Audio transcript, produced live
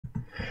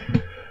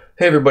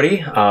Hey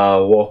everybody,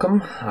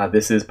 welcome.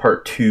 This is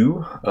part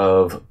 2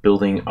 of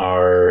building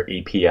our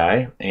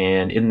API,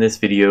 and in this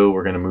video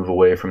we're going to move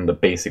away from the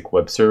basic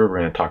web server. We're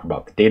going to talk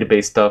about the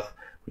database stuff,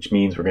 which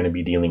means we're going to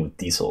be dealing with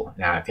Diesel.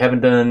 Now if you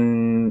haven't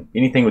done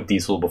anything with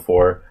Diesel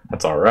before,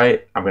 that's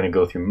alright. I'm going to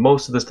go through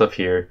most of the stuff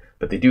here,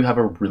 but they do have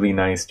a really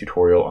nice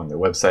tutorial on their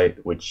website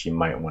which you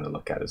might want to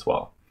look at as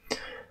well.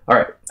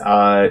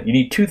 Alright, you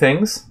need two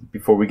things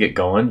before we get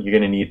going. You're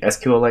going to need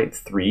SQLite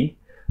 3.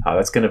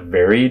 That's going to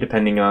vary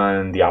depending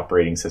on the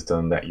operating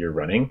system that you're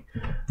running.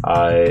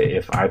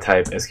 If I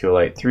type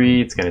SQLite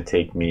 3, it's going to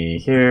take me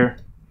here.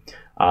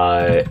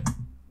 And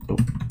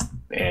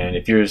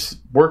if yours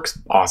works,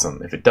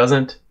 awesome. If it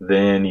doesn't,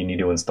 then you need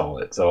to install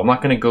it. So I'm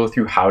not going to go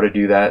through how to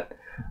do that.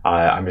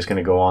 I'm just going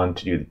to go on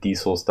to do the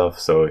Diesel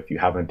stuff. So if you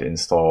haven't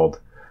installed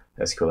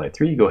SQLite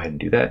 3, go ahead and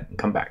do that and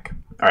come back.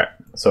 All right,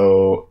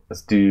 so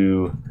let's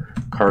do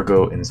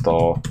cargo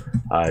install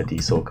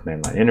Diesel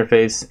command line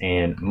interface,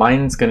 and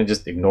mine's going to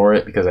just ignore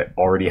it because I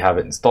already have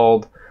it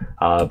installed,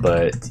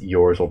 but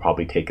yours will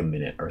probably take a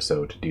minute or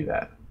so to do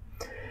that.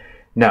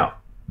 Now,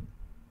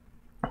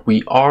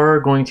 we are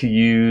going to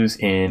use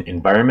an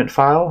environment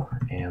file,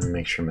 and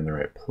make sure I'm in the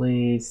right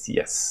place.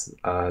 Yes,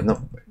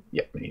 no,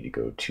 yeah, I need to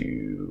go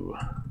to,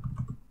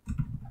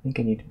 I think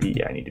I need to be,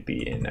 yeah, I need to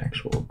be in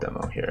actual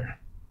demo here.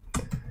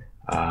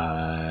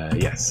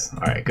 Yes,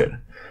 all right, good.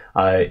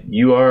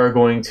 You are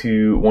going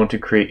to want to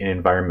create an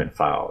environment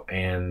file,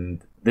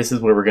 and this is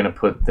where we're going to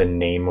put the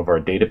name of our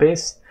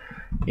database.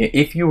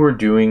 If you were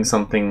doing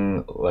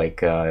something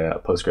like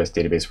a Postgres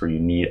database where you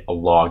need a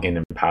login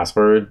and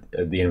password,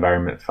 the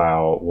environment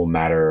file will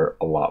matter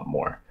a lot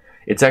more.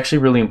 It's actually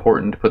really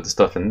important to put the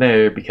stuff in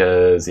there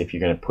because if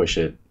you're going to push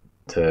it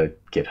to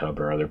GitHub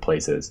or other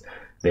places,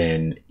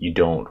 then you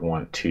don't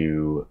want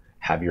to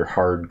have your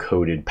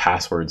hard-coded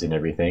passwords and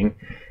everything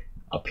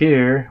up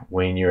here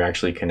when you're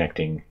actually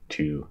connecting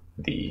to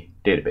the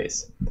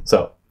database.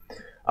 So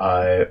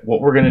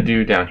what we're going to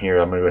do down here,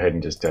 I'm going to go ahead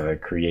and just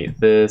create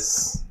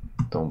this.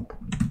 Don't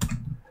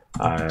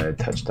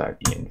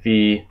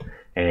touch.env,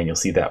 and you'll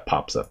see that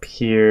pops up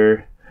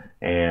here.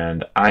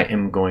 And I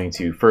am going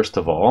to, first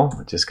of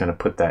all, just going to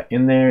put that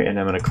in there, and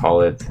I'm going to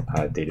call it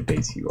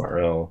database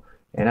URL,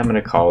 and I'm going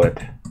to call it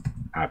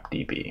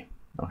appdb.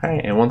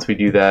 Okay, and once we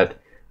do that,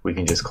 we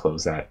can just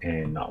close that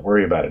and not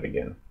worry about it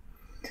again.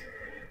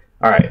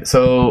 All right,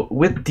 so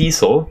with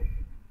Diesel,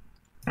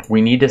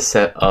 we need to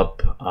set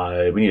up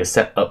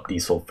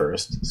Diesel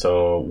first.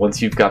 So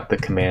once you've got the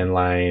command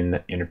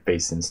line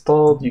interface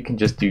installed, you can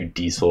just do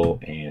Diesel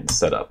and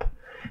setup.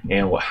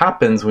 And what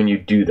happens when you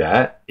do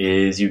that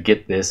is you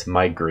get this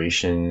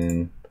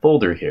migration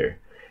folder here.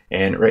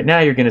 And right now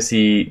you're going to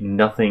see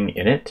nothing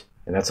in it,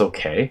 and that's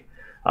okay.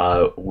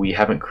 We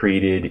haven't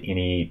created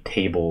any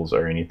tables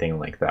or anything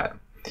like that.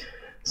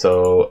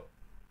 So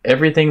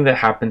everything that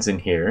happens in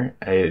here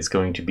is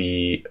going to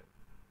be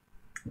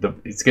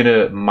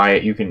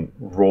you can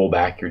roll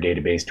back your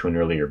database to an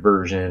earlier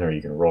version, or you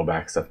can roll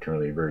back stuff to an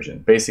earlier version.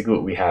 Basically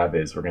what we have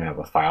is we're going to have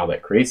a file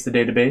that creates the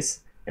database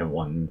and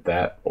one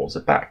that rolls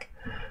it back.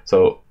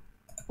 So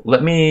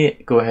let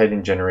me go ahead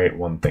and generate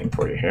one thing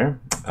for you here.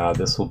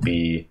 This will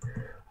be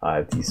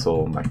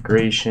Diesel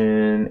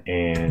migration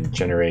and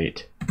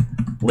generate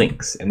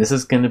links, and this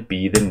is going to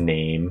be the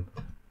name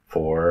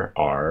for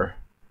our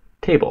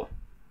table.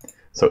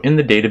 So in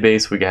the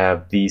database, we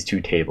have these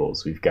two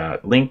tables. We've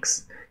got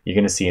links. You're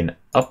going to see an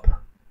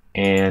up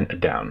and a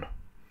down.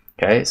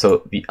 Okay,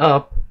 so the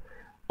up,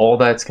 all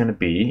that's going to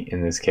be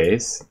in this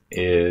case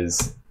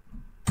is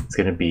it's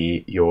going to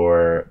be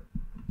your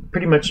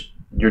pretty much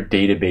your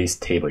database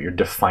table. You're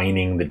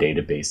defining the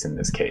database in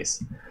this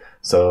case.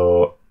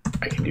 So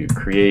I can do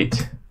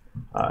create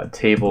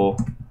table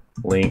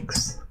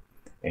links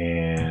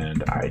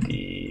and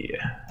ID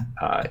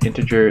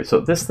integer. So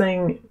this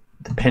thing,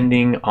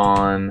 depending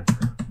on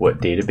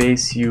what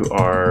database you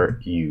are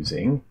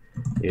using,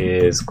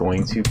 is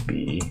going to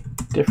be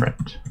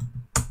different.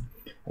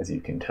 As you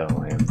can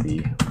tell, I am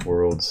the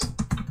world's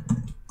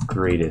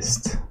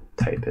greatest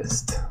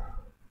typist.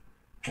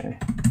 Okay.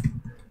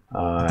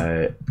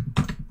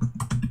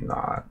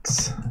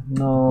 Not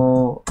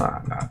null,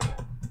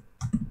 not.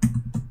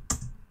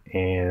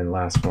 And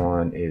last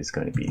one is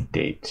going to be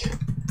date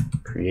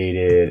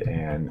created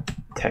and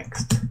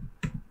text,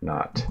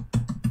 not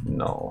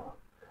null.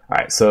 All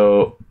right,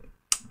 so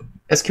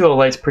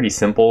SQLite's pretty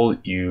simple.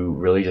 You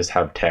really just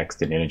have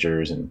text and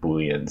integers and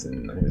booleans,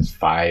 and there's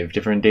 5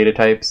 different data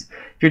types.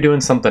 If you're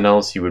doing something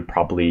else, you would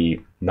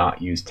probably not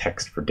use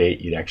text for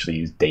date. You'd actually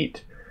use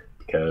date,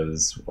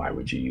 because why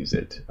would you use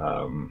it?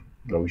 Why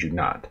would you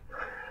not?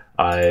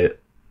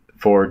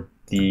 For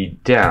the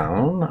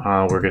down,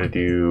 we're going to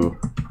do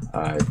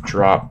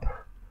drop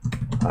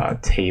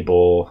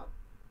table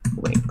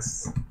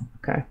links.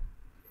 Okay.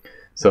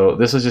 So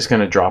this is just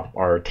going to drop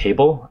our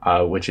table,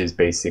 which is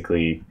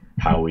basically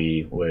how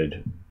we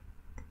would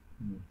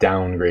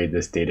downgrade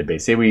this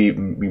database. Say we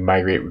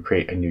migrate, we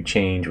create a new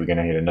change, we're going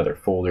to hit another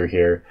folder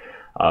here.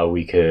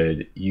 We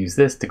could use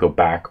this to go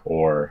back,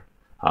 or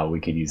we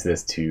could use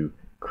this to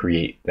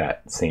create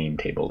that same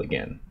table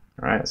again.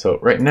 All right, so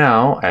right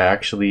now I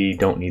actually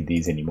don't need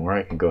these anymore.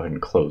 I can go ahead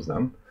and close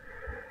them.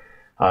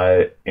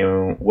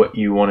 And what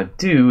you want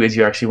to do is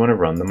you actually want to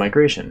run the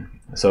migration.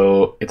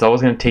 So it's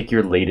always going to take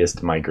your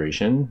latest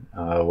migration.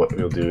 What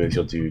you'll do is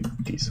you'll do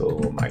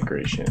diesel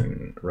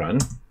migration run,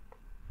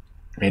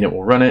 and it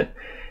will run it.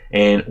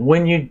 And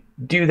when you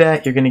do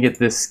that, you're going to get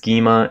this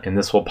schema, and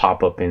this will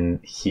pop up in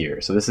here.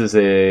 So this is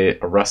a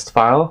Rust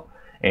file,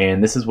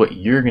 and this is what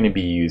you're going to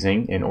be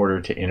using in order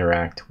to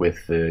interact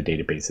with the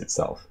database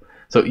itself.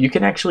 So you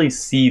can actually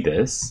see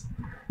this,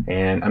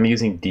 and I'm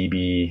using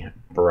DB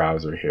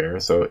browser here.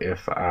 So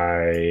if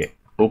I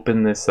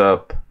open this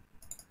up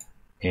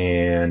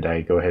and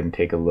I go ahead and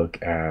take a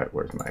look at,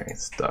 where's my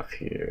stuff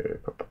here?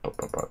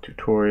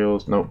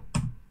 Tutorials, nope.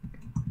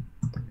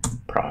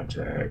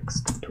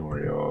 Projects,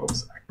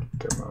 tutorials,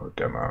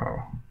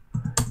 demo.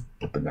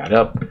 Open that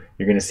up.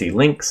 You're going to see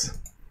links,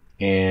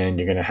 and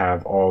you're going to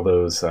have all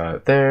those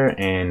there,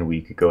 and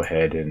we could go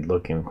ahead and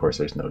look, and of course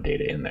there's no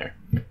data in there.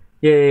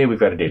 Yay, we've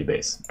got a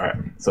database. All right,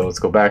 so let's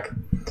go back.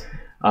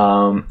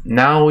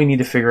 Now we need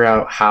to figure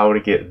out how to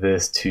get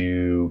this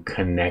to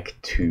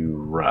connect to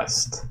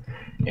Rust.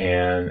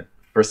 And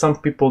for some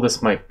people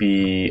this might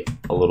be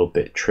a little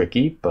bit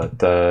tricky,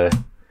 but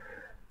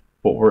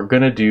what we're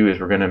going to do is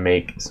we're going to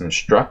make some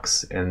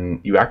structs, and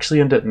you actually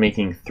end up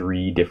making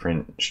 3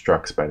 different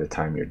structs by the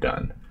time you're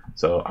done.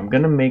 So I'm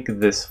going to make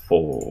this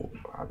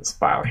this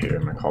file here.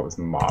 I'm going to call this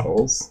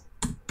models.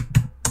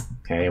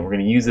 Okay, and we're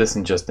going to use this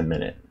in just a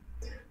minute.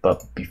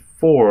 But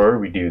before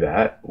we do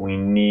that, we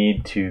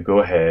need to go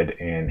ahead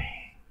and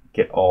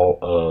get all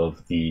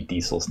of the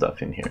diesel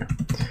stuff in here.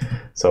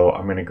 So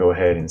I'm going to go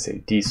ahead and say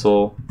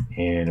diesel,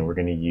 and we're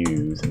going to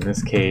use, in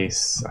this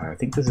case, I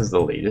think this is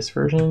the latest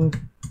version.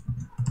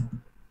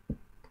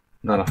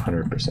 Not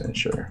 100%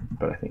 sure,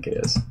 but I think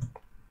it is.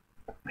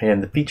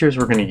 And the features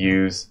we're going to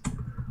use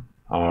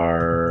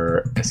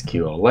are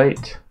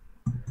SQLite,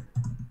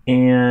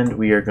 and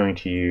we are going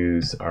to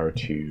use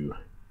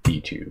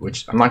R2D2,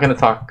 which I'm not going to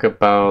talk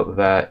about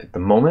that at the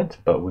moment,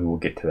 but we will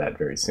get to that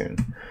very soon.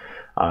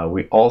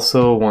 We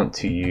also want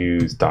to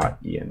use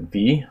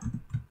 .env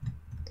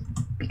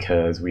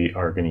because we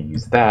are going to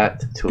use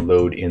that to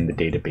load in the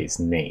database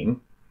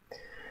name.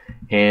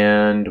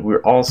 And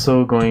we're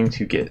also going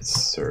to get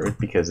cert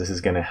because this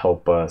is going to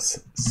help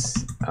us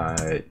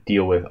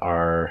deal with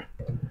our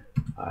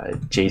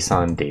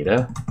JSON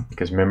data.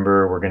 Because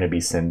remember, we're going to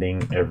be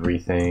sending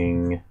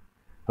everything.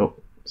 Oh,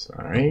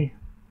 sorry.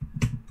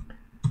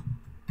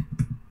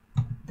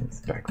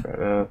 Let's back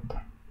that up.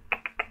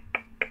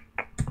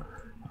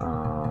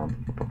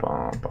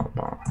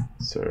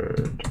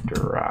 Cert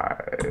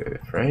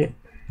derive, right?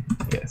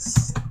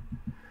 Yes.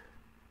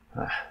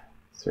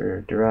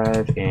 Cert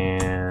derive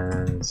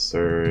and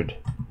cert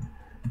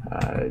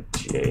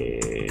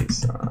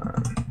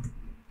JSON.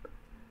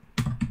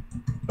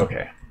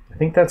 Okay, I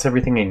think that's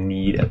everything I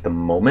need at the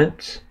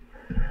moment.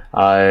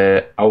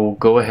 I will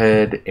go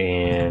ahead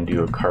and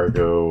do a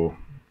cargo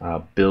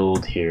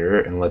build here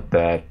and let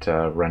that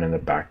run in the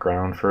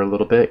background for a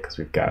little bit because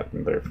we've got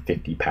another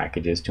 50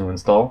 packages to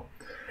install.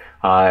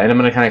 And I'm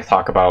going to kind of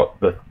talk about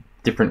the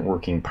different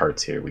working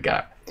parts here we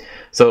got.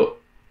 So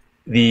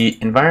the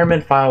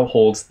environment file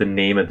holds the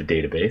name of the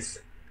database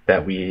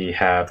that we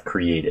have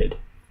created.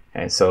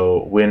 And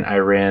so when I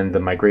ran the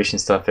migration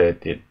stuff,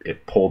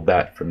 it pulled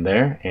that from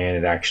there, and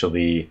it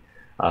actually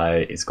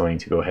is going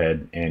to go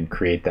ahead and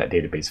create that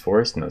database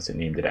for us. Notice it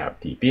named it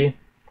app.db.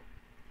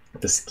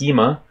 The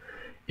schema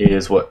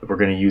is what we're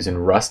going to use in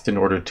Rust in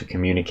order to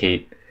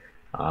communicate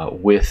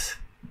with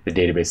the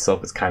database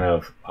itself. It's kind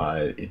of,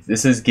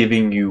 this is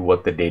giving you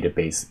what the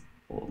database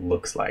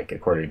looks like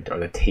according to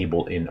the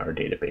table in our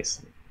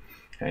database.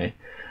 Okay,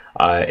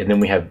 and then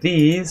we have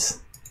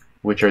these,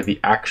 which are the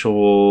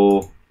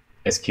actual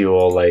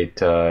SQLite,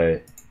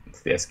 the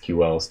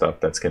SQL stuff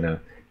that's going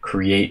to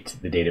create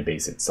the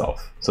database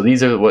itself. So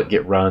these are what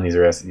get run. These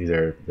are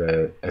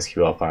the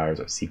SQL files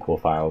or SQL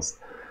files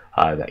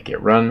that get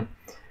run,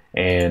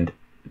 and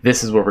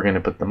this is where we're going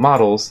to put the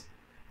models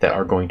that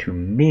are going to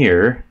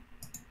mirror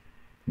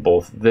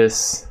both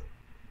this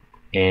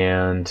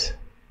and,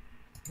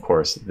 of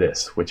course,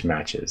 this, which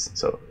matches.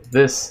 So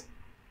this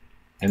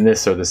and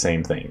this are the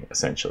same thing,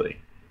 essentially.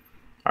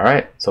 All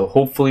right, so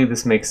hopefully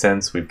this makes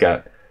sense. We've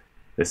got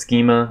the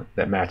schema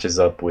that matches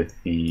up with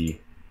the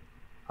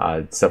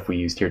stuff we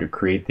used here to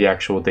create the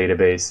actual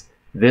database.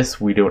 This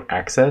we don't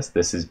access.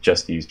 This is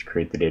just used to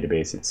create the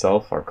database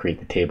itself, or create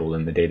the table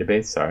in the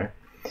database, sorry.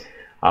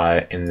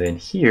 And then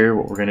here,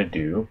 what we're going to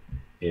do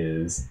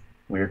is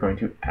we're going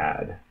to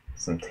add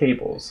some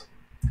tables,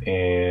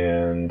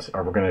 and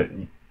we're going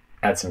to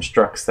add some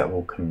structs that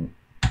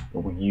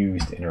we'll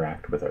use to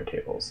interact with our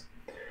tables.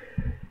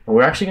 And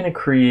we're actually going to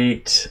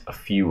create a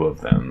few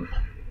of them,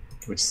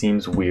 which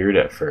seems weird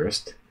at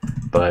first,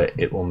 but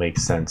it will make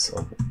sense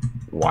of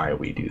why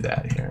we do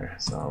that here.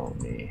 So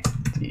let me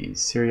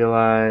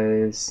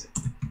deserialize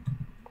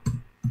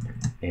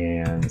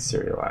and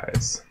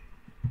serialize.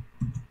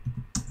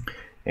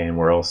 And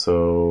we're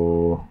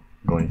also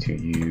going to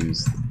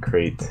use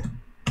create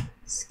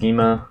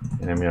schema,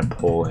 and I'm going to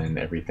pull in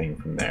everything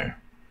from there.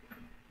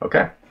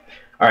 Okay.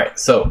 All right.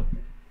 So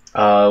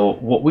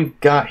what we've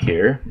got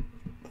here,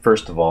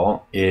 first of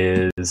all,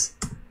 is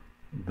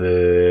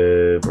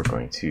we're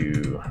going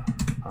to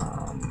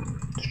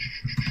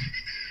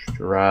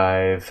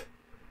derive.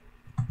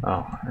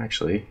 Oh,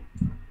 actually,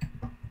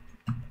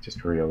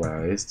 just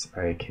realized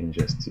I can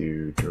just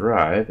do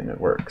derive and it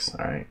works.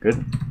 All right,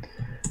 good.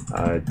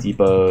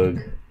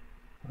 Debug,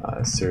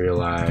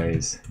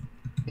 serialize,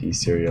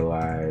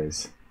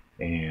 deserialize,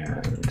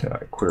 and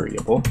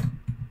queryable.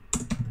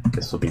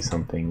 This will be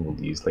something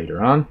we'll use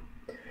later on.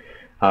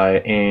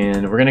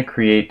 And we're going to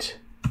create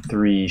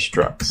 3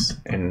 structs,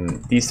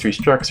 and these 3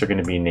 structs are going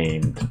to be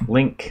named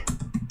link.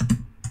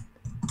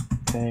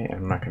 Okay,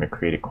 I'm not going to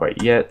create it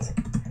quite yet,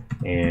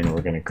 and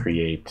we're going to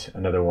create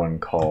another one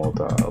called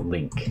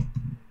link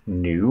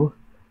new,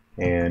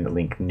 and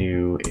link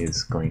new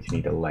is going to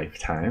need a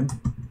lifetime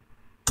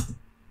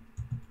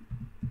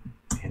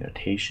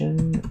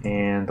annotation,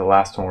 and the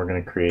last one we're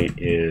going to create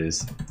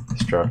is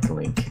struct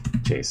link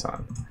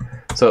JSON.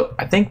 So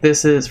I think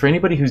this is, for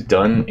anybody who's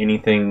done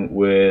anything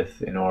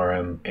with an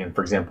ORM and,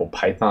 for example,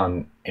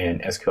 Python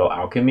and SQL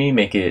Alchemy,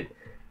 make it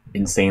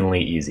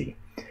insanely easy.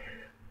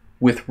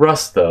 With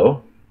Rust,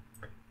 though,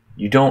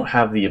 you don't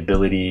have the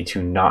ability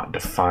to not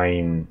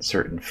define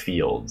certain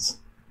fields.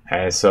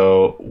 Okay,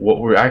 so what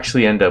we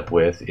actually end up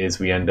with is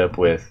we end up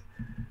with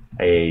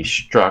a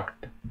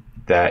struct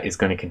that is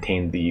going to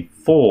contain the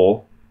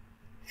full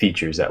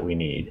features that we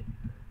need,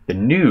 the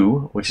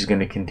new, which is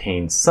going to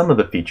contain some of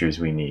the features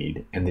we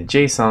need, and the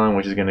JSON,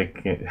 which is going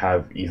to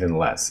have even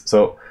less.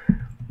 So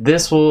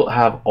this will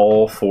have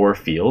all 4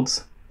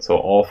 fields. So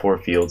all 4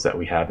 fields that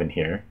we have in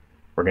here,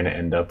 we're going to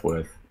end up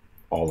with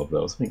all of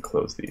those. Let me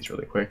close these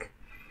really quick.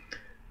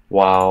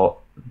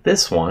 While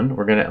this one,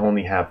 we're going to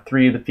only have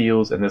 3 of the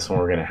fields, and this one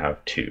we're going to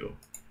have 2.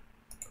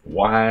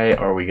 Why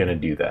are we going to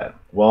do that?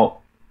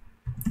 Well,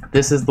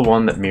 this is the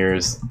one that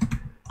mirrors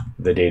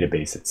the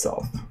database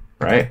itself,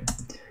 right?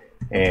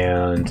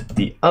 And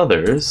the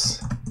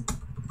others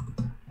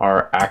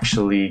are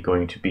actually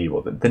going to be,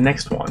 well, the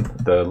next one,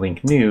 the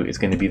link new, is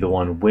going to be the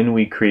one when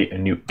we create a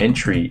new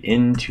entry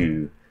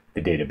into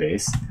the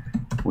database,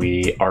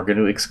 we are going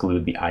to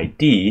exclude the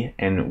ID,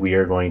 and we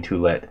are going to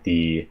let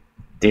the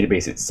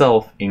database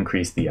itself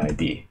increase the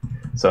ID.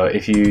 So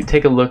if you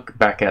take a look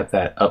back at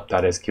that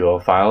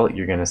up.sql file,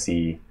 you're going to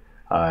see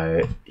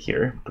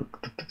here,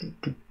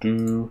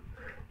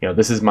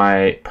 this is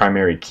my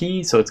primary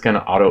key, so it's going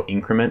to auto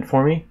increment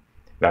for me.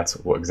 That's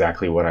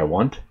exactly what I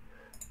want.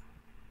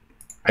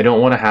 I don't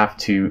want to have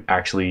to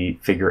actually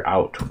figure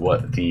out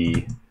what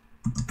the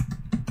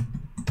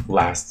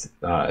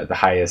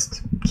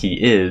highest key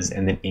is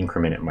and then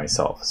increment it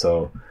myself.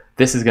 So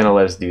this is going to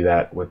let us do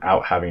that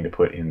without having to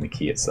put in the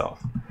key itself.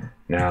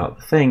 Now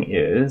the thing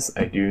is,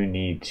 I do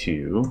need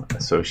to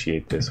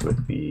associate this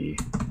with the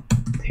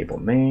table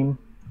name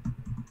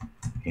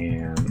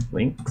and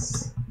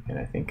links, and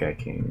I think I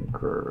can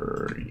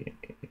create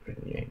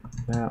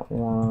that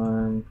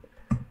one.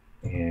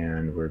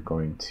 And we're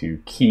going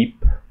to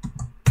keep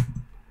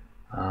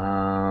we're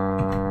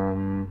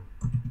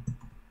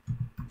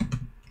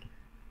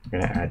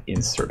going to add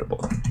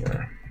insertable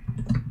here.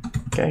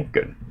 Okay,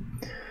 good.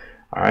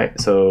 All right,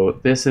 so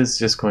this is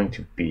just going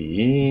to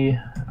be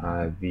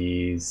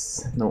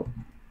these. No.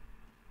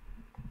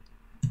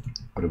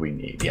 What do we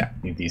need? Yeah,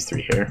 need these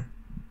 3 here.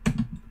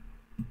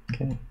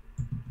 Okay.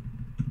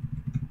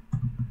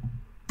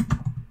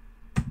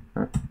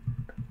 All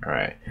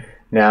right.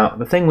 Now,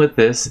 the thing with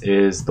this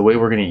is the way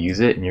we're going to use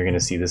it, and you're going to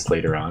see this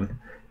later on,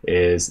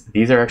 is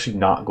these are actually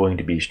not going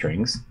to be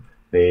strings.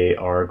 They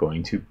are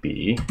going to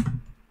be,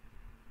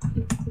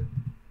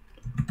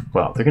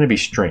 well, they're going to be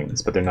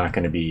strings, but they're not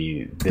going to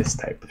be this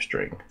type of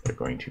string. They're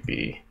going to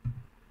be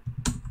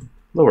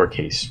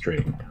lowercase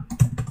string,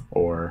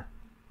 or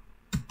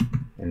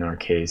in our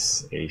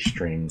case, a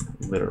string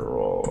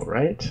literal,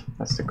 right?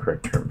 That's the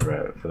correct term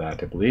for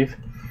that, I believe.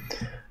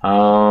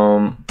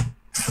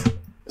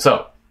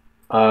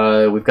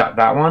 We've got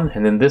that one,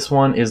 and then this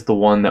one is the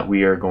one that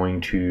we are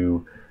going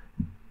to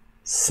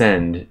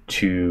send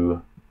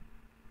to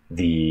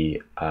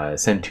the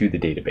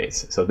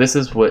database. So this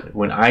is what,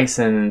 when I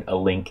send a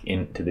link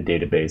into the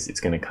database, it's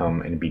going to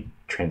come and be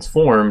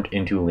transformed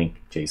into a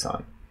link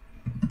JSON.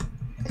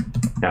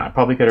 Now I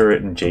probably could have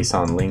written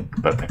JSON link,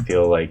 but I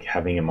feel like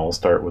having them all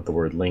start with the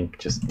word link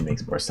just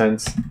makes more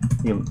sense.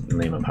 You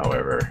name them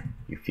however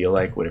you feel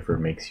like, whatever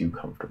makes you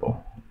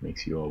comfortable,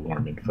 makes you all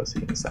warm and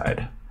fuzzy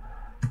inside.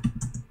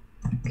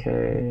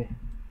 Okay,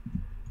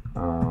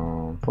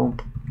 boom.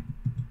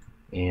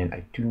 And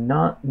I do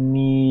not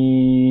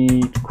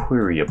need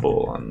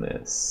queryable on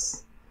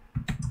this.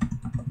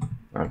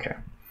 Okay.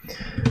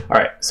 All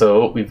right,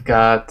 so we've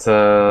got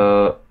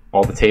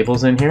all the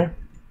tables in here,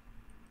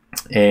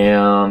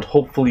 and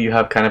hopefully you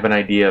have kind of an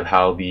idea of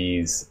how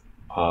these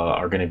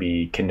are going to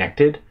be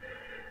connected.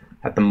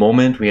 At the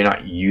moment, we are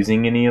not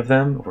using any of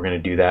them. We're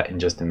going to do that in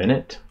just a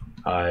minute.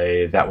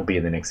 That will be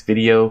in the next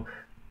video.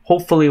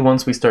 Hopefully,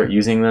 once we start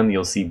using them,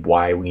 you'll see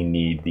why we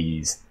need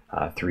these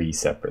three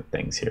separate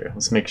things here.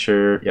 Let's make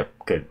sure, yep,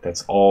 good.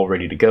 That's all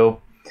ready to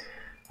go.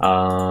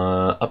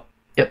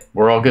 Yep,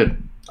 we're all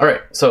good. All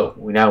right, so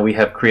now we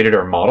have created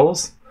our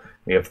models.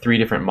 We have three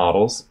different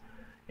models,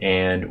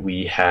 and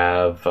we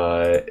have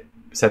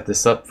set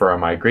this up for our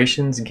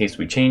migrations in case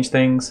we change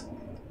things.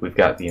 We've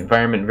got the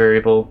environment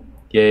variable,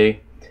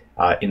 yay.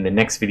 In the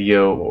next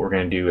video, what we're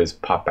going to do is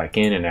pop back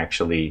in and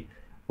actually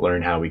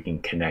learn how we can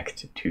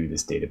connect to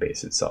this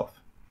database itself.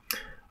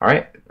 All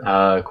right,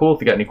 cool.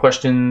 If you got any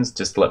questions,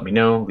 just let me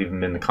know. Leave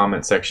them in the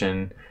comment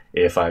section.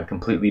 If I've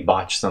completely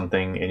botched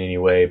something in any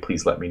way,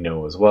 please let me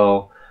know as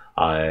well.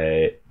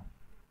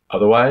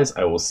 Otherwise,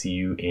 I will see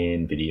you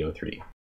in video 3.